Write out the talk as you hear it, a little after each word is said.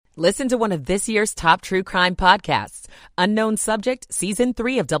Listen to one of this year's top true crime podcasts. Unknown Subject, Season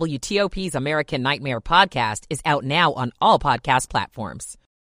 3 of WTOP's American Nightmare podcast is out now on all podcast platforms.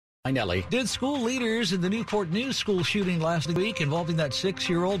 Nelly. Did school leaders in the Newport News school shooting last week involving that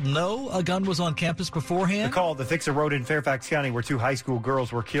 6-year-old know a gun was on campus beforehand? The call at the Thixa Road in Fairfax County, where 2 high school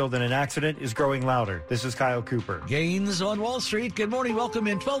girls were killed in an accident, is growing louder. This is Kyle Cooper. Gaines on Wall Street. Good morning. Welcome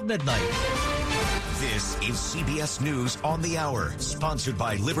in 12 midnight. This is CBS News on the Hour, sponsored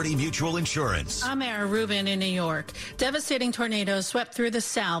by Liberty Mutual Insurance. I'm Mara Rubin in New York. Devastating tornadoes swept through the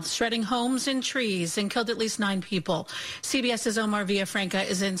South, shredding homes and trees and killed at least 9 people. CBS's Omar Villafranca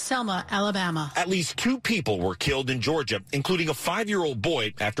is in Selma, Alabama. At least 2 people were killed in Georgia, including a 5-year-old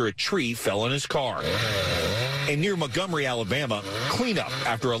boy after a tree fell on his car. And near Montgomery, Alabama, cleanup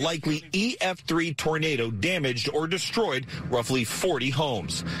after a likely EF3 tornado damaged or destroyed roughly 40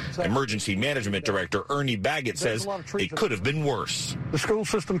 homes. Emergency Management Director Ernie Baggett says it could have been worse. The school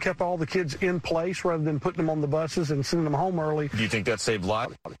system kept all the kids in place rather than putting them on the buses and sending them home early. Do you think that saved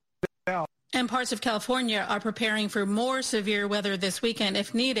lives? And parts of California are preparing for more severe weather this weekend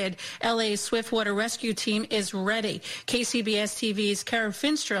if needed. LA's Swiftwater Rescue Team is ready. KCBS TV's Kara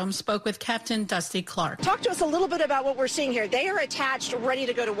Finstrom spoke with Captain Dusty Clark. Talk to us a little bit about what we're seeing here. They are attached, ready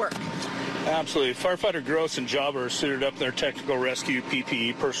to go to work. Absolutely. Firefighter Gross and Jobber are suited up in their technical rescue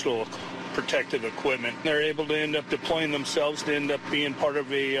PPE, personal protective equipment. They're able to end up deploying themselves to end up being part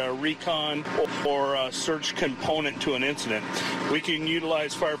of a recon or a search component to an incident. We can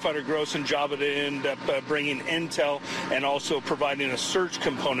utilize Firefighter Gross and Java to end up bringing intel and also providing a search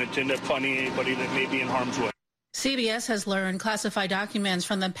component to end up finding anybody that may be in harm's way. CBS has learned classified documents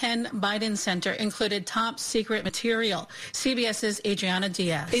from the Penn Biden Center included top secret material. CBS's Adriana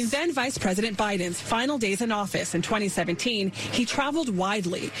Diaz. In then Vice President Biden's final days in office in 2017, he traveled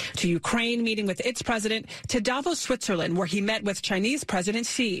widely to Ukraine, meeting with its president, to Davos, Switzerland, where he met with Chinese President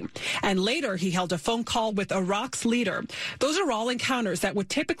Xi. And later, he held a phone call with Iraq's leader. Those are all encounters that would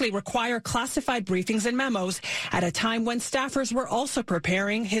typically require classified briefings and memos at a time when staffers were also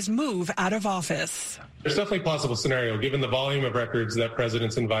preparing his move out of office. There's definitely a possible scenario, given the volume of records that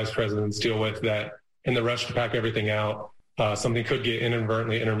presidents and vice presidents deal with, that in the rush to pack everything out, something could get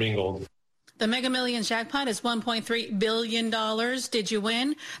inadvertently intermingled. The Mega Millions jackpot is $1.3 billion. Did you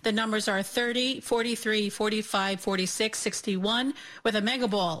win? The numbers are 30, 43, 45, 46, 61, with a mega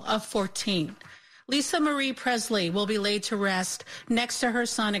ball of 14. Lisa Marie Presley will be laid to rest next to her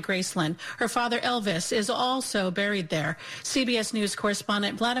son at Graceland. Her father, Elvis, is also buried there. CBS News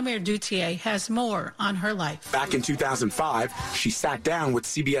correspondent Vladimir Duthier has more on her life. Back in 2005, she sat down with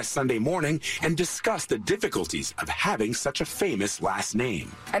CBS Sunday Morning and discussed the difficulties of having such a famous last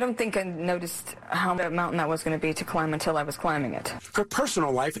name. I don't think I noticed how the mountain that was going to be to climb until I was climbing it. Her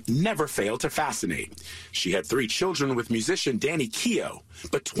personal life never failed to fascinate. She had 3 children with musician Danny Keough,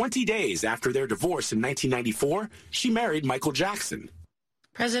 but 20 days after their divorce in 1994, she married Michael Jackson.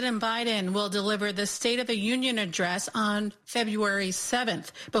 President Biden will deliver the State of the Union address on February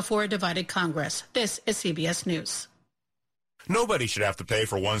 7th before a divided Congress. This is CBS News. Nobody should have to pay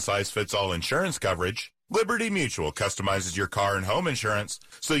for one-size-fits-all insurance coverage. Liberty Mutual customizes your car and home insurance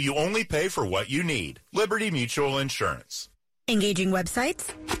so you only pay for what you need. Liberty Mutual Insurance. Engaging websites?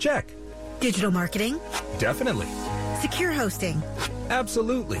 Check. Digital marketing? Definitely. Secure hosting?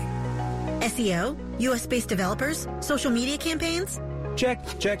 Absolutely. SEO? US-based developers? Social media campaigns?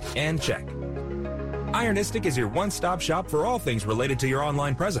 Check, check, and check. Ironistic is your one-stop shop for all things related to your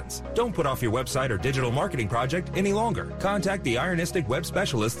online presence. Don't put off your website or digital marketing project any longer. Contact the Ironistic web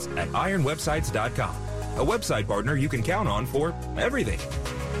specialists at ironwebsites.com, a website partner you can count on for everything.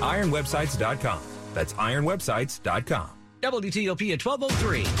 Ironwebsites.com. That's ironwebsites.com. WTOP at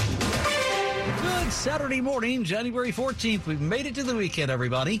 12:03. Good Saturday morning, January 14th. We've made it to the weekend,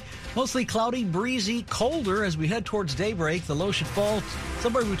 everybody. Mostly cloudy, breezy, colder as we head towards daybreak. The low should fall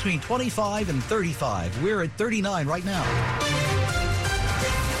somewhere between 25 and 35. We're at 39 right now.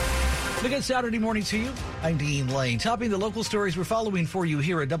 A good Saturday morning to you. I'm Dean Lane. Topping the local stories we're following for you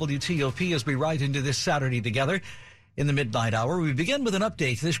here at WTOP as we ride into this Saturday together in the midnight hour. We begin with an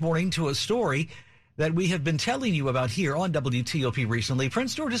update this morning to a story that we have been telling you about here on WTOP recently.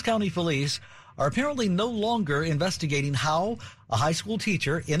 Prince George's County Police are apparently no longer investigating how a high school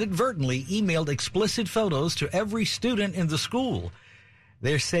teacher inadvertently emailed explicit photos to every student in the school.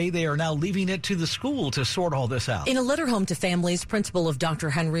 They say they are now leaving it to the school to sort all this out. In a letter home to families, principal of Dr.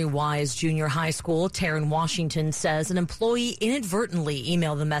 Henry Wise Junior High School, Taryn Washington, says an employee inadvertently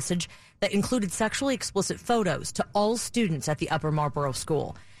emailed the message that included sexually explicit photos to all students at the Upper Marlboro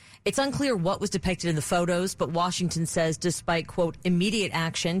School. It's unclear what was depicted in the photos, but Washington says despite, quote, immediate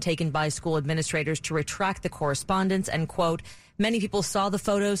action taken by school administrators to retract the correspondence and, quote, Many people saw the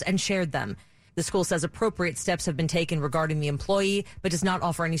photos and shared them. The school says appropriate steps have been taken regarding the employee, but does not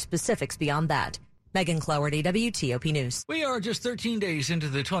offer any specifics beyond that. Megan Clougherty, WTOP News. We are just 13 days into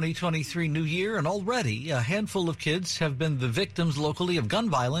the 2023 new year, and already a handful of kids have been the victims locally of gun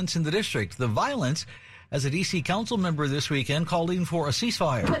violence in the district. The violence as a D.C. council member this weekend calling for a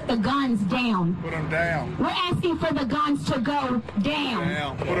ceasefire. Put the guns down. Put them down. We're asking for the guns to go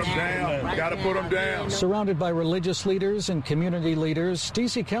down. Put them down. Got to put them down. Surrounded by religious leaders and community leaders,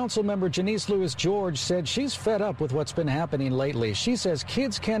 D.C. council member Janice Lewis George said she's fed up with what's been happening lately. She says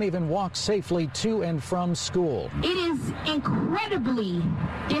kids can't even walk safely to and from school. It is incredibly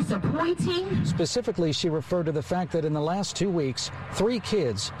disappointing. Specifically, she referred to the fact that in the last 2 weeks, 3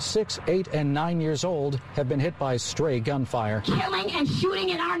 kids, 6, 8, and 9 years old, have been hit by stray gunfire. Killing and shooting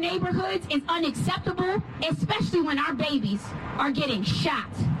in our neighborhoods is unacceptable, especially when our babies are getting shot.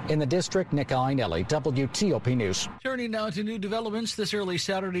 In the district, Nick Iannelli, WTOP News. Turning now to new developments this early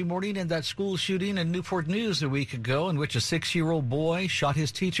Saturday morning in that school shooting in Newport News a week ago in which a 6-year-old boy shot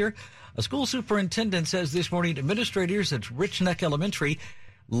his teacher. A school superintendent says this morning administrators at Rich Neck Elementary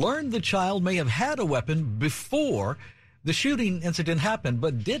learned the child may have had a weapon before the shooting incident happened,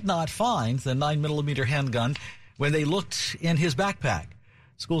 but did not find the 9mm handgun when they looked in his backpack.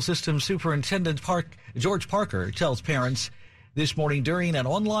 School system superintendent George Parker tells parents this morning during an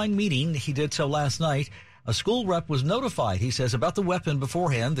online meeting, he did so last night, a school rep was notified, he says, about the weapon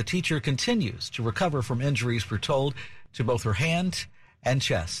beforehand. The teacher continues to recover from injuries, we're told, to both her hand and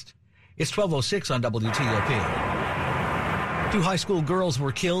chest. It's 12:06 on WTOP. 2 high school girls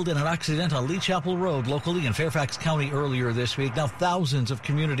were killed in an accident on Lee Chapel Road locally in Fairfax County earlier this week. Now thousands of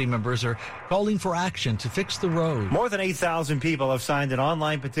community members are calling for action to fix the road. More than 8,000 people have signed an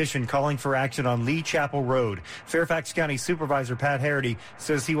online petition calling for action on Lee Chapel Road. Fairfax County Supervisor Pat Harity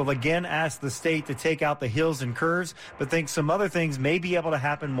says he will again ask the state to take out the hills and curves, but thinks some other things may be able to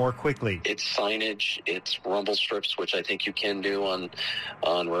happen more quickly. It's signage, it's rumble strips, which I think you can do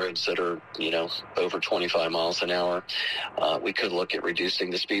on roads that are, over 25 miles an hour. We could look at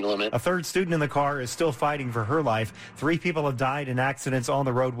reducing the speed limit. A third student in the car is still fighting for her life. 3 people have died in accidents on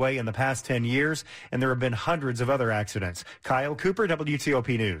the roadway in the past 10 years, and there have been hundreds of other accidents. Kyle Cooper,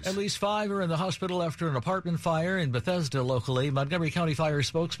 WTOP News. At least 5 are in the hospital after an apartment fire in Bethesda locally. Montgomery County Fire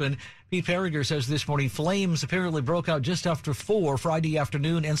spokesman Pete Perringer says this morning flames apparently broke out just after 4 Friday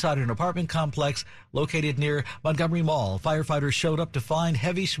afternoon inside an apartment complex located near Montgomery Mall. Firefighters showed up to find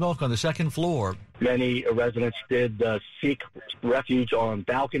heavy smoke on the second floor. Many residents did seek refuge on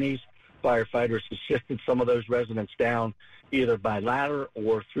balconies. Firefighters assisted some of those residents down either by ladder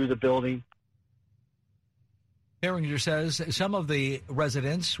or through the building. Herringer says some of the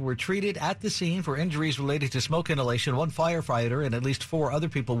residents were treated at the scene for injuries related to smoke inhalation. 1 firefighter and at least 4 other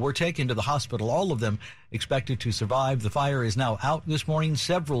people were taken to the hospital, all of them expected to survive. The fire is now out this morning.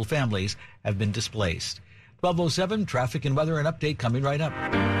 Several families have been displaced. 12:07, traffic and weather, an update coming right up.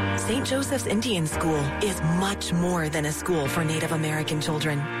 St. Joseph's Indian School is much more than a school for Native American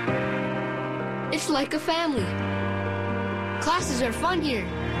children. It's like a family. Classes are fun here.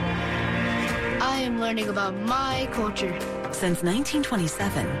 I am learning about my culture. Since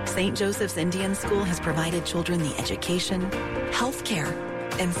 1927, St. Joseph's Indian School has provided children the education, health care,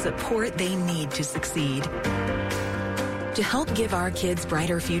 and support they need to succeed. To help give our kids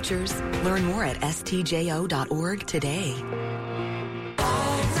brighter futures, learn more at stjo.org today.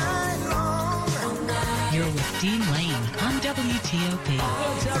 You're with Dean Lane on WTOP.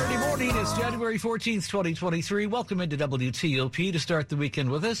 Well, Saturday morning, it's January 14th, 2023. Welcome into WTOP to start the weekend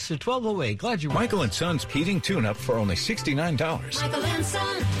with us at 12:08. Glad you're Michael & Son's heating tune-up for only $69. Michael &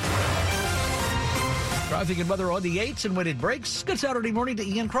 Son. Traffic and weather on the 8s and when it breaks. Good Saturday morning to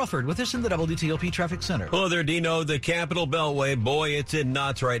Ian Crawford with us in the WTOP Traffic Center. Hello there, Dino. The Capitol Beltway, boy, it's in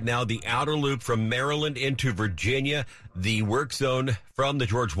knots right now. The outer loop from Maryland into Virginia. The work zone from the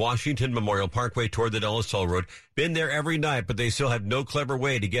George Washington Memorial Parkway toward the Dulles Toll Road. Been there every night, but they still have no clever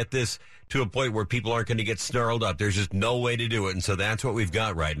way to get this to a point where people aren't going to get snarled up. There's just no way to do it, and so that's what we've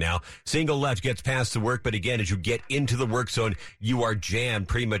got right now. Single left gets past the work, but again, as you get into the work zone, you are jammed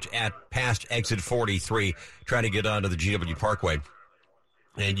pretty much at past exit 43, trying to get onto the GW Parkway.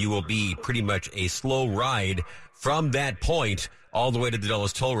 And you will be pretty much a slow ride from that point all the way to the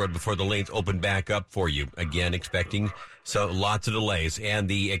Dulles Toll Road before the lanes open back up for you. Again, expecting lots of delays. And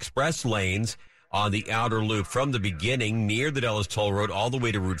the express lanes on the outer loop from the beginning near the Dulles Toll Road all the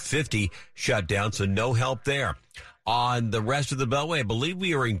way to Route 50 shut down, so no help there. On the rest of the Beltway, I believe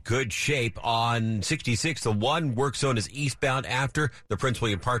we are in good shape. On 66, the one work zone is eastbound after the Prince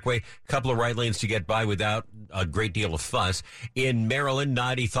William Parkway. A couple of right lanes to get by without a great deal of fuss. In Maryland,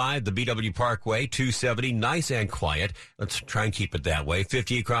 95, the BW Parkway, 270, nice and quiet. Let's try and keep it that way.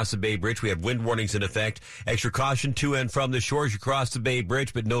 50 across the Bay Bridge. We have wind warnings in effect. Extra caution to and from the shores across the Bay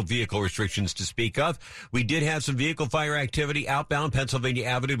Bridge, but no vehicle restrictions to speak of. We did have some vehicle fire activity outbound Pennsylvania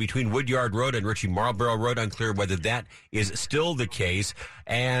Avenue between Woodyard Road and Ritchie Marlborough Road. Unclear whether that is still the case.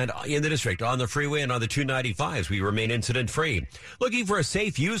 And in the district, on the freeway and on the 295s, we remain incident-free. Looking for a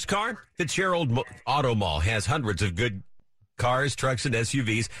safe used car? Fitzgerald Auto Mall has hundreds of good cars, trucks, and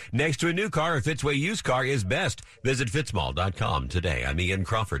SUVs. Next to a new car, a Fitzway used car is best. Visit fitzmall.com today. I'm Ian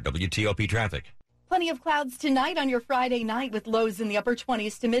Crawford, WTOP Traffic. Plenty of clouds tonight on your Friday night with lows in the upper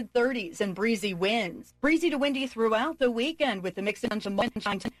 20s to mid-30s and breezy winds. Breezy to windy throughout the weekend with the mix of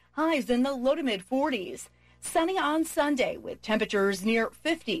sunshine, highs in the low to mid-40s. Sunny on Sunday with temperatures near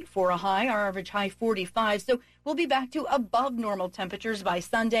 50 for a high, our average high 45. So we'll be back to above normal temperatures by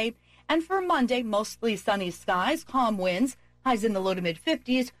Sunday. And for Monday, mostly sunny skies, calm winds, highs in the low to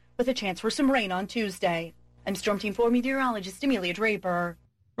mid-50s with a chance for some rain on Tuesday. I'm Storm Team 4 meteorologist Amelia Draper.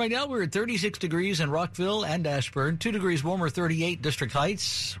 Right now we're at 36 degrees in Rockville and Ashburn, 2 degrees warmer, 38 District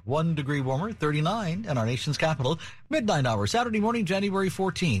Heights, 1 degree warmer, 39 in our nation's capital. Midnight hour, Saturday morning, January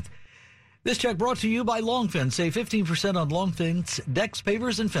 14th. This check brought to you by Longfence. Save 15% on Longfence decks,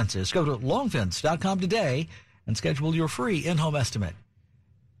 pavers, and fences. Go to longfence.com today and schedule your free in-home estimate.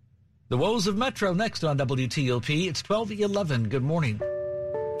 The woes of Metro next on WTOP. It's 12:11. Good morning.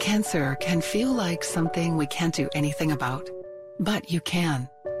 Cancer can feel like something we can't do anything about, but you can.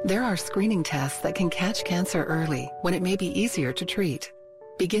 There are screening tests that can catch cancer early when it may be easier to treat.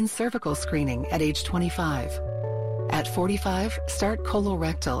 Begin cervical screening at age 25. At 45, start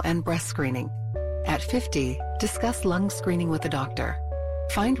colorectal and breast screening. At 50, discuss lung screening with a doctor.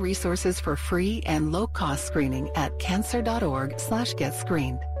 Find resources for free and low-cost screening at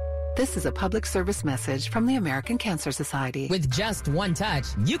cancer.org/getscreened. This is a public service message from the American Cancer Society. With just one touch,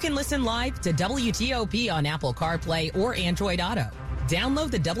 you can listen live to WTOP on Apple CarPlay or Android Auto. Download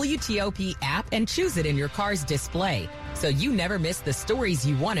the WTOP app and choose it in your car's display, so you never miss the stories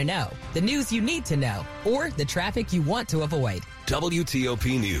you want to know, the news you need to know, or the traffic you want to avoid.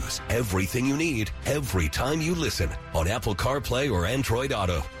 WTOP News. Everything you need, every time you listen on Apple CarPlay or Android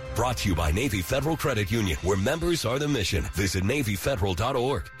Auto. Brought to you by Navy Federal Credit Union, where members are the mission. Visit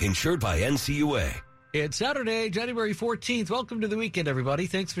NavyFederal.org. Insured by NCUA. It's Saturday, January 14th. Welcome to the weekend, everybody.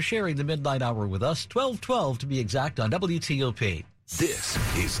 Thanks for sharing the midnight hour with us. 12:12 to be exact on WTOP. This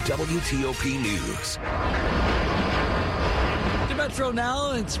is WTOP News. The Metro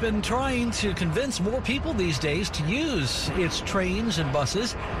now, it's been trying to convince more people these days to use its trains and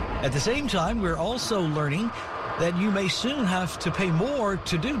buses. At the same time, we're also learning that you may soon have to pay more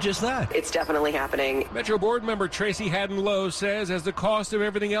to do just that. It's definitely happening. Metro board member Tracy Haddon-Lowe says as the cost of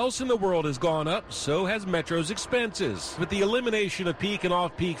everything else in the world has gone up, so has Metro's expenses. With the elimination of peak and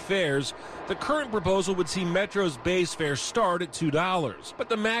off-peak fares, the current proposal would see Metro's base fare start at $2, but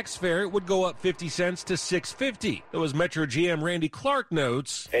the max fare would go up 50 cents to $6.50. Though as Metro GM Randy Clark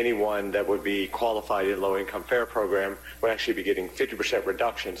notes, anyone that would be qualified in low-income fare program would actually be getting 50%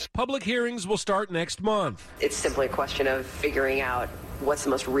 reductions. Public hearings will start next month. It's simply a question of figuring out what's the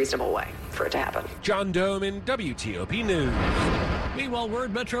most reasonable way for it to happen. John Doman, WTOP News. Meanwhile,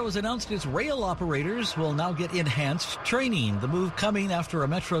 word Metro has announced its rail operators will now get enhanced training. The move coming after a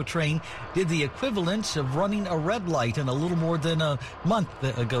Metro train did the equivalent of running a red light in a little more than a month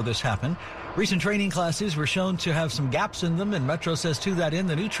ago this happened. Recent training classes were shown to have some gaps in them, and Metro says to that end,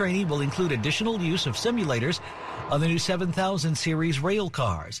 the new training will include additional use of simulators on the new 7000 series rail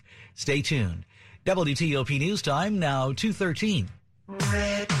cars. Stay tuned. WTOP News Time, now 2:13.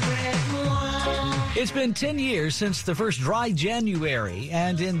 It's been 10 years since the first dry January,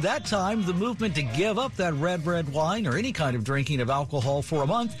 and in that time, the movement to give up that red wine or any kind of drinking of alcohol for a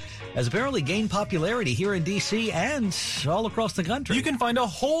month has apparently gained popularity here in D.C. and all across the country. You can find a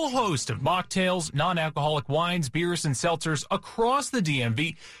whole host of mocktails, non-alcoholic wines, beers, and seltzers across the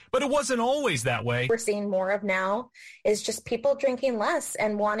DMV, but it wasn't always that way. We're seeing more of now is just people drinking less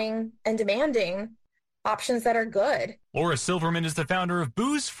and wanting and demanding options that are good. Laura Silverman is the founder of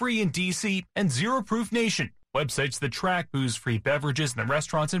Booze Free in DC and Zero Proof Nation, websites that track booze-free beverages and the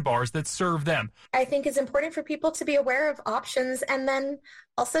restaurants and bars that serve them. I think it's important for people to be aware of options and then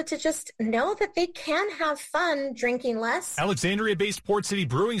also to just know that they can have fun drinking less. Alexandria-based Port City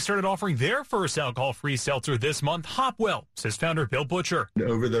Brewing started offering their first alcohol-free seltzer this month, Hopwell, says founder Bill Butcher.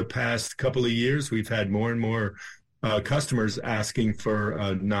 Over the past couple of years, we've had more and more customers asking for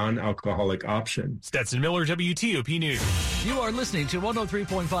a non-alcoholic option. Stetson Miller, WTOP News. You are listening to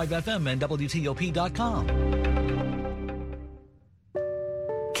 103.5 FM and WTOP.com.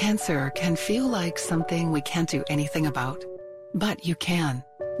 Cancer can feel like something we can't do anything about, but you can.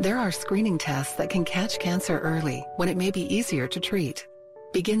 There are screening tests that can catch cancer early when it may be easier to treat.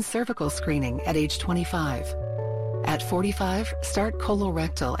 Begin cervical screening at age 25. At 45, start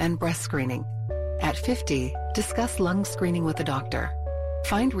colorectal and breast screening. At 50, discuss lung screening with a doctor.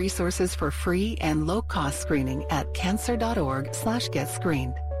 Find resources for free and low-cost screening at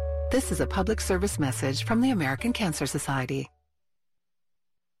cancer.org/getscreened. This is a public service message from the American Cancer Society.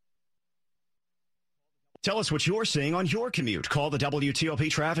 Tell us what you're seeing on your commute. Call the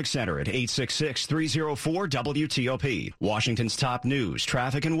WTOP Traffic Center at 866-304-WTOP. Washington's top news,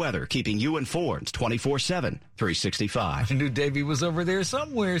 traffic, and weather, keeping you informed 24/7, 365. I knew Davey was over there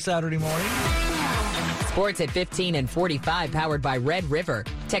somewhere Saturday morning. Sports at 15 and 45, powered by Red River.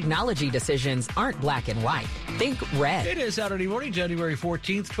 Technology decisions aren't black and white. Think red. It is Saturday morning, January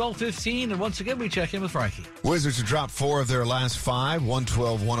 14th, 12:15, and once again we check in with Frankie. Wizards have dropped 4 of their last 5,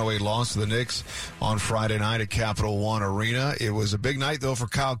 112-108 loss to the Knicks on Friday night at Capital One Arena. It was a big night, though, for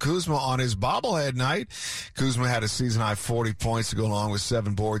Kyle Kuzma on his bobblehead night. Kuzma had a season-high 40 points to go along with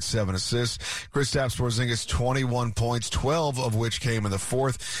 7 boards, 7 assists. Kristaps Porzingis, 21 points, 12 of which came in the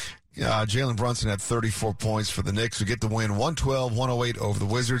fourth. Jalen Brunson had 34 points for the Knicks, who get the win 112-108 over the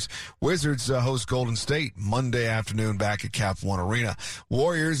Wizards. Wizards host Golden State Monday afternoon back at Cap One Arena.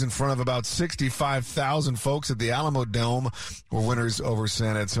 Warriors, in front of about 65,000 folks at the Alamo Dome, were winners over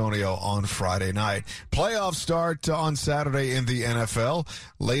San Antonio on Friday night. Playoffs start on Saturday in the NFL.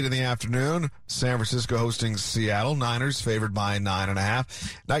 Late in the afternoon, San Francisco hosting Seattle. Niners favored by 9.5.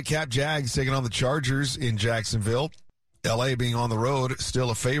 Nightcap, Jags taking on the Chargers in Jacksonville. L.A. being on the road,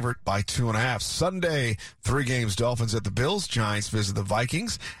 still a favorite by 2.5. Sunday, 3 games, Dolphins at the Bills, Giants visit the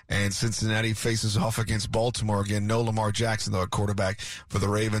Vikings, and Cincinnati faces off against Baltimore. Again, no Lamar Jackson, though, at quarterback for the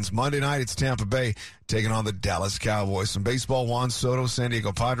Ravens. Monday night, it's Tampa Bay taking on the Dallas Cowboys. Some baseball, Juan Soto, San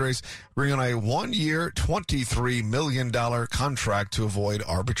Diego Padres, bring on a 1-year, $23 million contract to avoid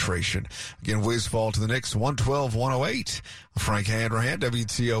arbitration. Again, Wiz fall to the Knicks, 112-108. Frank Hanrahan,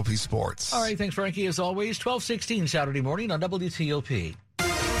 WTOP Sports. All right, thanks, Frankie, as always. 12:16 Saturday morning on WTOP.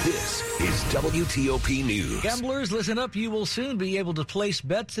 This is WTOP News. Gamblers, listen up. You will soon be able to place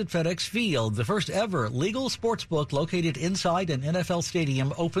bets at FedEx Field. The first ever legal sports book located inside an NFL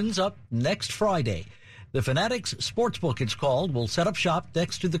stadium opens up next Friday. The Fanatics Sportsbook, it's called, will set up shop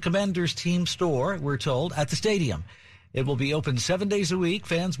next to the Commanders team store, we're told, at the stadium. It will be open 7 days a week.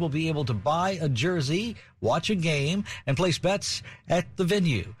 Fans will be able to buy a jersey, watch a game, and place bets at the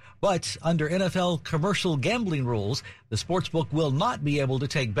venue. But under NFL commercial gambling rules, the sportsbook will not be able to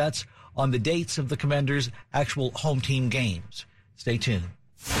take bets on the dates of the Commanders' actual home team games. Stay tuned.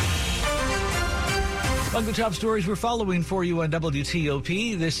 Among the top stories we're following for you on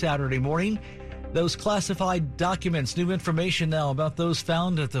WTOP this Saturday morning, those classified documents, new information now about those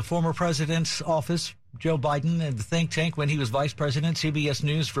found at the former president's office, Joe Biden, and the think tank when he was vice president. CBS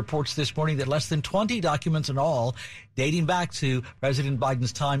News reports this morning that less than 20 documents in all, dating back to President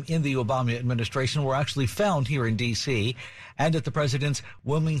Biden's time in the Obama administration, were actually found here in D.C. and at the president's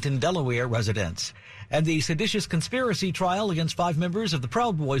Wilmington, Delaware residence. And the seditious conspiracy trial against 5 members of the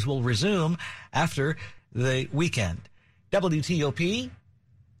Proud Boys will resume after the weekend. WTOP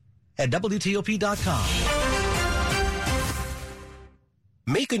at WTOP.com.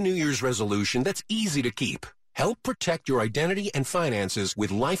 Make a New Year's resolution that's easy to keep. Help protect your identity and finances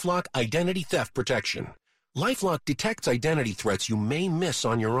with LifeLock Identity Theft Protection. LifeLock detects identity threats you may miss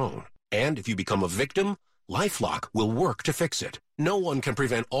on your own. And if you become a victim, LifeLock will work to fix it. No one can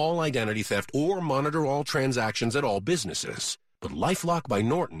prevent all identity theft or monitor all transactions at all businesses. But LifeLock by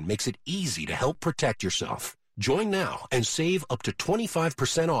Norton makes it easy to help protect yourself. Join now and save up to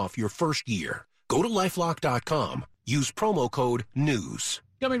 25% off your first year. Go to LifeLock.com. Use promo code NEWS.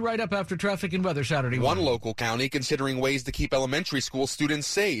 Coming right up after traffic and weather Saturday morning. One local county considering ways to keep elementary school students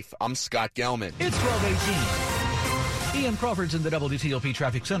safe. I'm Scott Gelman. It's 12:18. Ian Crawford's in the WTOP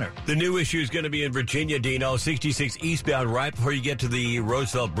Traffic Center. The new issue is going to be in Virginia, Dino, 66 eastbound right before you get to the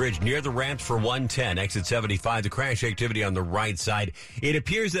Roosevelt Bridge near the ramps for 110, exit 75. The crash activity on the right side. It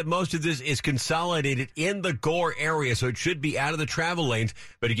appears that most of this is consolidated in the Gore area, so it should be out of the travel lanes.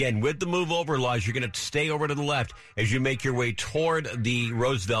 But again, with the move over laws, you're going to stay over to the left as you make your way toward the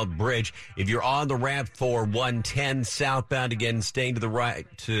Roosevelt Bridge. If you're on the ramp for 110 southbound, again, staying to the right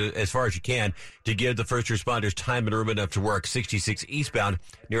to as far as you can to give the first responders time and room enough to work. 66 eastbound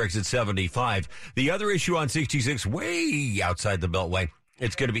near exit 75. The other issue on 66 way outside the Beltway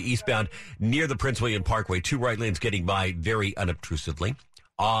It's going to be eastbound near the Prince William Parkway. 2 right lanes getting by very unobtrusively.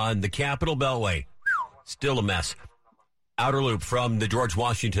 On the Capitol Beltway, still a mess. Outer loop from the George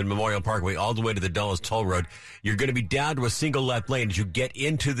Washington Memorial Parkway all the way to the Dulles Toll Road. You're going to be down to a single left lane as you get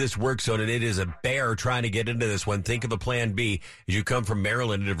into this work zone, and it is a bear trying to get into this one. Think of a plan B as you come from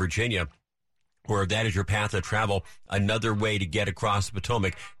Maryland into Virginia, where that is your path of travel. Another way to get across the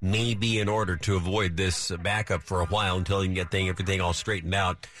Potomac may be in order to avoid this backup for a while until you can get everything all straightened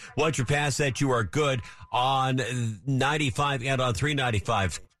out. Once you're past that, you are good on 95 and on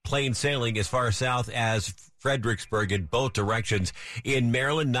 395. Plain sailing as far south as Fredericksburg in both directions. In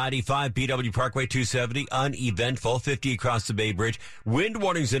Maryland, 95, BW Parkway 270, uneventful, 50 across the Bay Bridge. Wind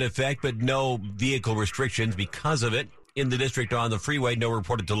warnings in effect, but no vehicle restrictions because of it. In the district on the freeway, no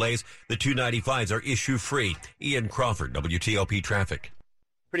reported delays. The 295s are issue-free. Ian Crawford, WTOP Traffic.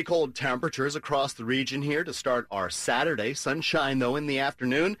 Pretty cold temperatures across the region here to start our Saturday. Sunshine, though, in the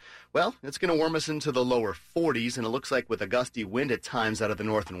afternoon. Well, it's going to warm us into the lower 40s, and it looks like with a gusty wind at times out of the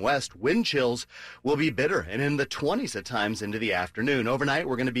north and west, wind chills will be bitter and in the 20s at times into the afternoon. Overnight,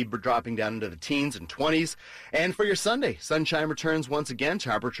 we're going to be dropping down into the teens and 20s. And for your Sunday, sunshine returns once again,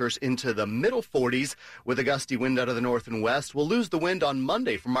 temperatures into the middle 40s with a gusty wind out of the north and west. We'll lose the wind on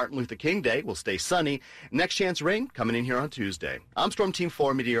Monday for Martin Luther King Day. We'll stay sunny. Next chance rain coming in here on Tuesday. I'm Storm Team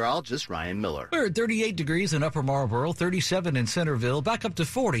 4 meteorologist Ryan Miller. We're at 38 degrees in Upper Marlboro, 37 in Centerville, back up to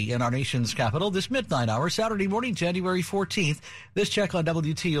 40 in our nation's capital this midnight hour, Saturday morning, January 14th. This check on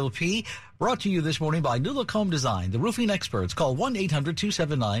WTOP brought to you this morning by New Look Home Design, the roofing experts. Call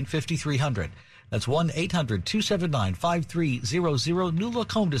 1-800-279-5300. That's 1-800-279-5300,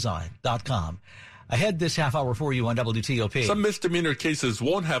 newlookhomedesign.com. Ahead this half hour for you on WTOP. Some misdemeanor cases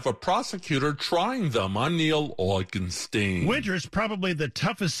won't have a prosecutor trying them. I'm Neil Augenstein. Winter's probably the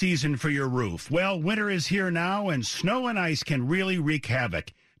toughest season for your roof. Well, winter is here now, and snow and ice can really wreak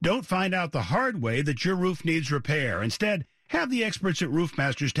havoc. Don't find out the hard way that your roof needs repair. Instead, have the experts at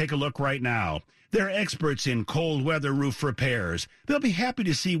Roofmasters take a look right now. They're experts in cold weather roof repairs. They'll be happy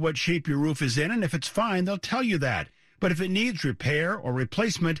to see what shape your roof is in, and if it's fine, they'll tell you that. But if it needs repair or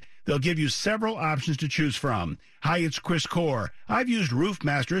replacement, they'll give you several options to choose from. Hi, it's Chris Core. I've used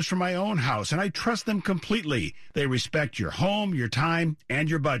Roofmasters for my own house, and I trust them completely. They respect your home, your time, and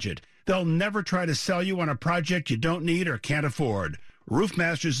your budget. They'll never try to sell you on a project you don't need or can't afford.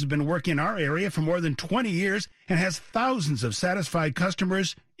 Roofmasters has been working in our area for more than 20 years and has thousands of satisfied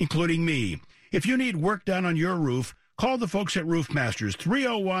customers, including me. If you need work done on your roof, call the folks at Roofmasters,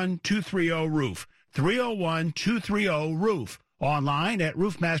 301-230-ROOF, 301-230-ROOF, online at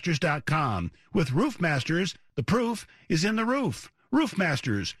roofmasters.com. With Roofmasters, the proof is in the roof.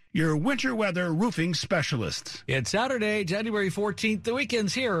 Roofmasters, your winter weather roofing specialists. It's Saturday, January 14th. The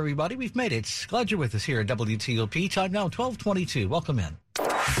weekend's here, everybody. We've made it. Glad you're with us here at WTOP. Time now, 12:22. Welcome in.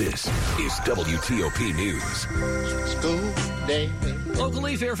 This is WTOP News. School day.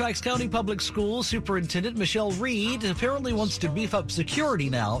 Locally, Fairfax County Public Schools Superintendent Michelle Reed apparently wants to beef up security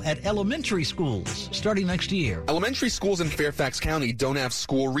now at elementary schools starting next year. Elementary schools in Fairfax County don't have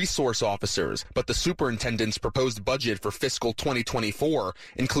school resource officers, but the superintendent's proposed budget for fiscal 2024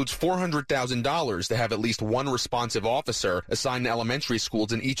 includes $400,000 to have at least one responsive officer assigned to elementary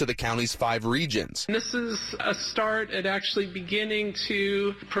schools in each of the county's 5 regions. This is a start at actually beginning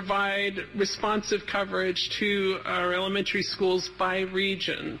to provide responsive coverage to our elementary schools by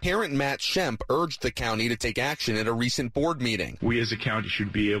region. Parent Matt Shemp urged the county to take action at a recent board meeting. We as a county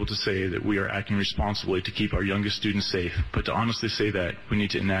should be able to say that we are acting responsibly to keep our youngest students safe, but to honestly say that, we need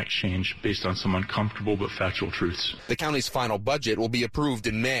to enact change based on some uncomfortable but factual truths. The county's final budget will be approved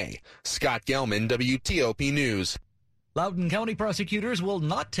in May. Scott Gelman, WTOP News. Loudoun County prosecutors will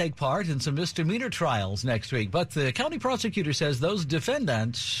not take part in some misdemeanor trials next week, but the county prosecutor says those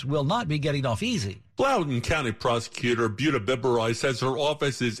defendants will not be getting off easy. Loudoun County Prosecutor Buta Biberoy says her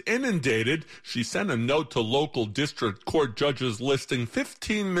office is inundated. She sent a note to local district court judges listing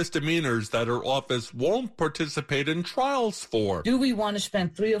 15 misdemeanors that her office won't participate in trials for. Do we want to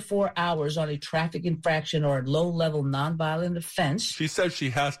spend 3 or 4 hours on a traffic infraction or a low-level nonviolent offense? She says she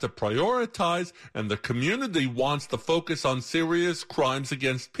has to prioritize, and the community wants to focus on serious crimes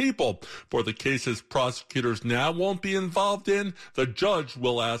against people. For the cases prosecutors now won't be involved in, the judge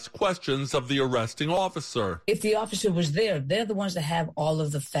will ask questions of the arresting officer. If the officer was there, they're the ones that have all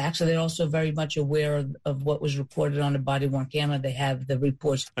of the facts, so they're also very much aware of what was reported on the body-worn camera. They have the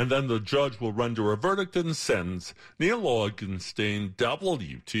reports. And then the judge will render a verdict and sentence. Neil Augenstein,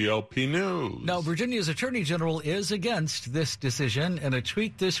 WTOP News. Now, Virginia's Attorney General is against this decision. In a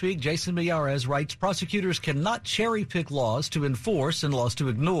tweet this week, Jason Miyares writes, prosecutors cannot cherry-pick laws to enforce and laws to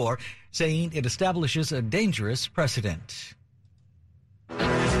ignore, saying it establishes a dangerous precedent.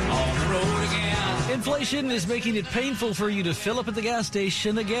 Inflation is making it painful for you to fill up at the gas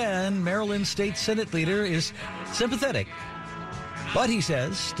station again. Maryland State Senate leader is sympathetic. But he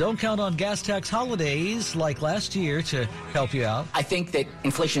says, don't count on gas tax holidays like last year to help you out. I think that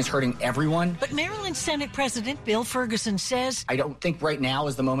inflation is hurting everyone. But Maryland Senate President Bill Ferguson says, I don't think right now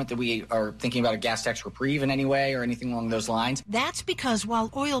is the moment that we are thinking about a gas tax reprieve in any way or anything along those lines. That's because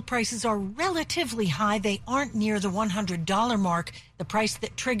while oil prices are relatively high, they aren't near the $100 mark, the price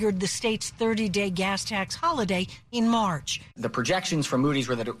that triggered the state's 30-day gas tax holiday in March. The projections from Moody's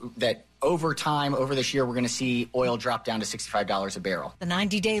were that over time, over this year, we're going to see oil drop down to $65 a barrel. The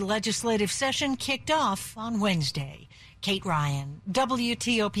 90-day legislative session kicked off on Wednesday. Kate Ryan,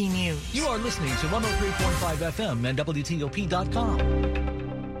 WTOP News. You are listening to 103.5 FM and WTOP.com.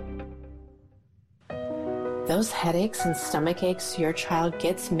 Those headaches and stomach aches your child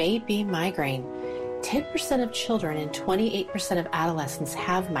gets may be migraine. 10% of children and 28% of adolescents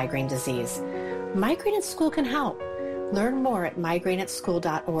have migraine disease. Migraine at School can help. Learn more at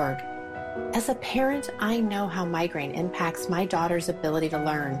migraineatschool.org. As a parent, I know how migraine impacts my daughter's ability to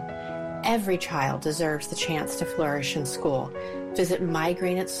learn. Every child deserves the chance to flourish in school. Visit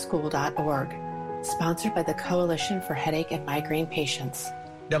migraineatschool.org. Sponsored by the Coalition for Headache and Migraine Patients.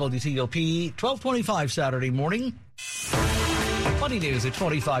 WTOP 1225 Saturday morning. Money news at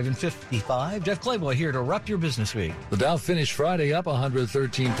 25 and 55. Jeff Clayboy here to wrap your business week. The Dow finished Friday up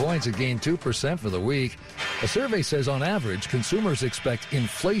 113 points. It gained 2% for the week. A survey says on average, consumers expect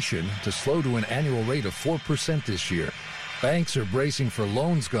inflation to slow to an annual rate of 4% this year. Banks are bracing for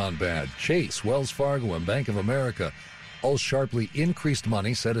loans gone bad. Chase, Wells Fargo, and Bank of America all sharply increased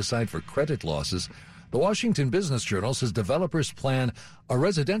money set aside for credit losses. The Washington Business Journal says developers plan a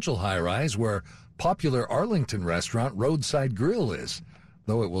residential high-rise where popular Arlington restaurant Roadside Grill is,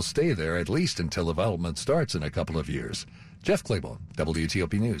 though it will stay there at least until development starts in a couple of years. Jeff Claiborne,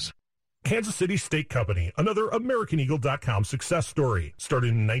 WTOP News. Kansas City Steak Company, another AmericanEagle.com success story. Started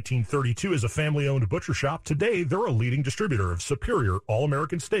in 1932 as a family-owned butcher shop, today they're a leading distributor of superior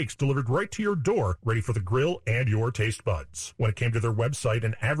all-American steaks delivered right to your door, ready for the grill and your taste buds. When it came to their website,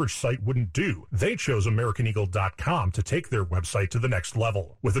 an average site wouldn't do. They chose AmericanEagle.com to take their website to the next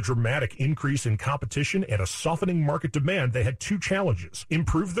level. With a dramatic increase in competition and a softening market demand, they had two challenges: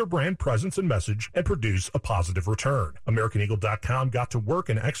 improve their brand presence and message, and produce a positive return. AmericanEagle.com got to work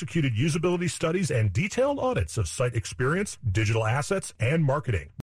and executed usability studies and detailed audits of site experience, digital assets, and marketing.